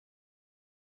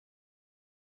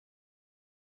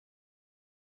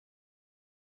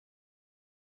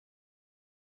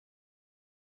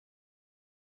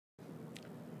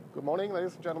Good morning,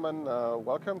 ladies and gentlemen.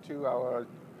 Welcome to our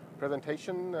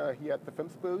presentation here at the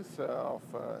FIMS booth of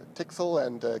Tixel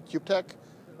and Cube-Tec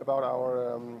about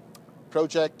our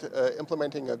project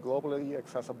implementing a globally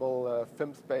accessible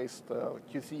FIMS-based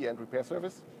QC and repair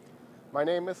service. My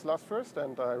name is Lars Furst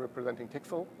and I'm representing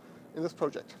Tixel in this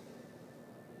project.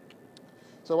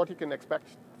 So what you can expect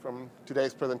from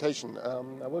today's presentation.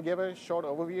 I will give a short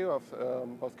overview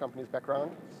of both companies'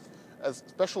 background,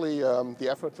 especially the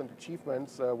efforts and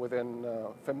achievements within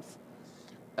FIMS.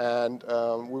 And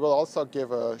we will also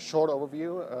give a short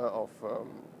overview of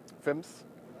FIMS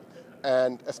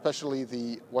and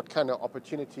especially what kind of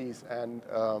opportunities and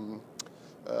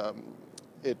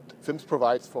FIMS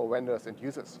provides for vendors and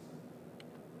users.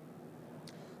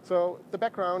 So the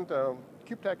background,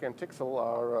 Cube-Tec and Tixel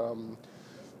are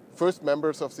first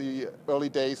members of the early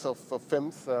days of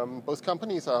FIMS. Both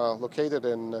companies are located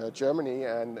in Germany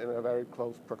and in a very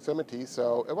close proximity,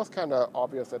 so it was kind of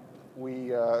obvious that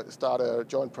we start a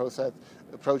joint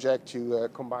project to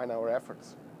combine our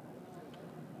efforts.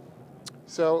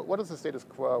 So what is the status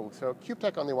quo? So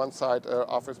Cube-Tec on the one side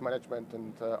offers management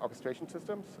and orchestration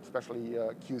systems, especially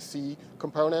QC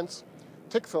components.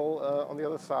 Tixel on the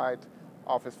other side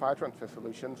offers file transfer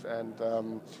solutions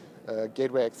and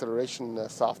gateway acceleration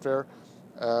software.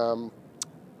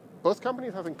 Both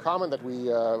companies have in common that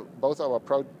both our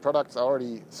products are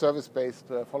already service-based,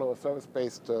 follow a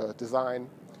service-based design,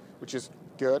 which is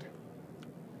good.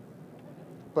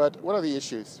 But what are the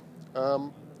issues?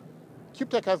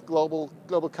 Cube-Tec has global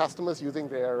customers using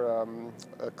their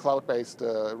cloud-based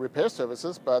repair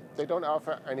services, but they don't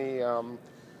offer any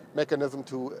mechanism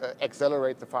to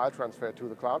accelerate the file transfer to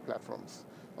the cloud platforms.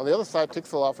 On the other side,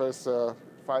 Tixel offers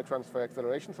file transfer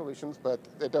acceleration solutions, but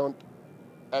they don't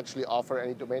actually offer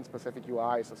any domain-specific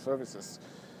UIs or services.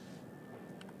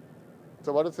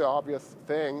 So what is the obvious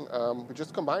thing? We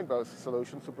just combine both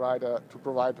solutions to provide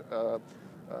a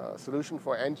solution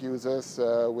for end users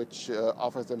which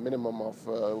offers a minimum of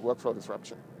workflow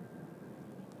disruption.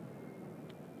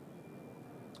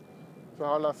 So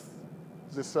how does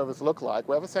this service look like?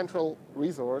 We have a central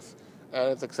resource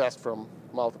and it's accessed from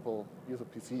multiple user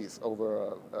PCs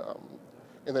over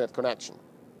internet connection.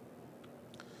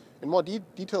 In more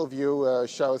detailed view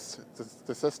shows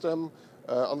the system.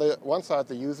 On the one side,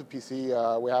 the user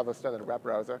PC, we have a standard web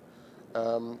browser,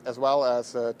 as well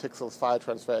as Tixel's file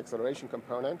transfer acceleration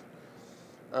component.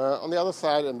 On the other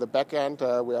side, in the back end,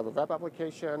 we have a web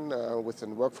application with a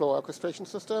workflow orchestration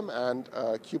system and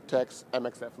Cube-Tec's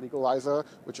MXF legalizer,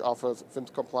 which offers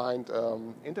FIMS-compliant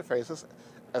interfaces,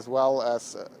 as well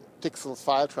as Tixel's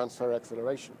file transfer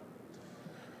acceleration.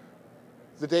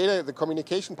 The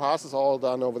communication pass is all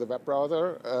done over the web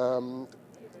browser.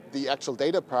 The actual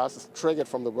data pass is triggered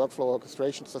from the workflow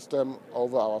orchestration system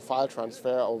over our file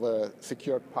transfer over a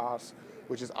secured pass,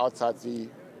 which is outside the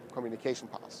communication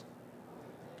pass.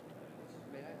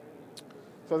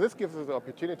 So this gives us the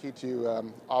opportunity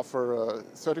to offer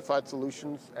certified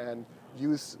solutions and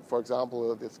use, for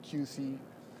example, this QC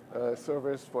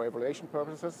service for evaluation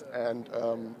purposes and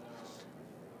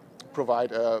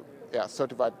provide a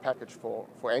certified package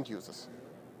for end users.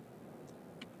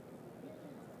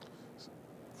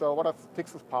 So what are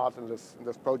Tixel's part in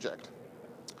this project?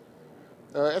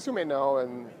 As you may know,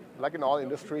 and like in all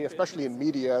industry, especially in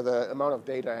media, the amount of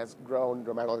data has grown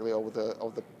dramatically over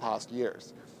the past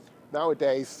years.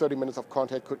 Nowadays, 30 minutes of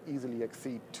content could easily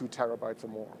exceed 2 terabytes or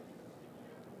more.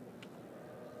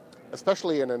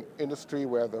 Especially in an industry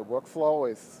where the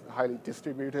workflow is highly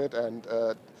distributed and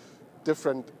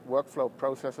different workflow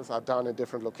processes are done in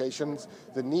different locations,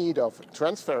 the need of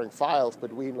transferring files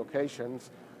between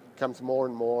locations comes more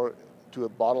and more to a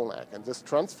bottleneck. And this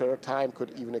transfer time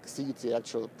could even exceed the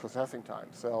actual processing time.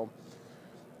 So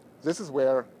this is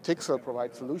where Tixel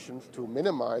provides solutions to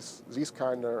minimize these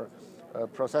kind of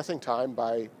processing time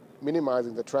by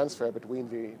minimizing the transfer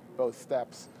between both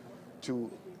steps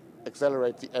to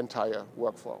accelerate the entire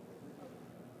workflow.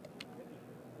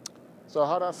 So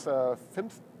how does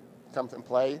FIMS comes in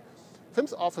play?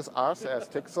 FIMS offers us as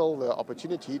Tixel the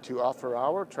opportunity to offer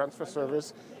our transfer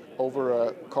service over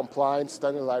a compliant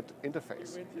standardized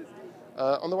interface.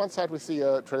 On the one side, we see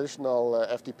a traditional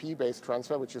FTP-based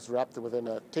transfer, which is wrapped within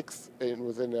a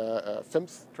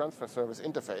FIMS transfer service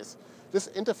interface. This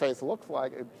interface looks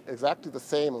like exactly the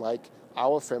same like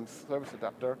our FIMS service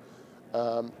adapter,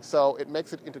 so it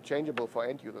makes it interchangeable for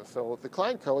end users. So the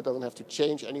client code doesn't have to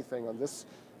change anything on this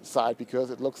side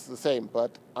because it looks the same,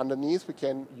 but underneath we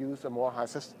can use a more high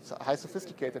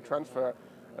sophisticated transfer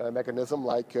mechanism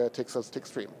like Tixel's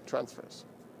TixStream transfers.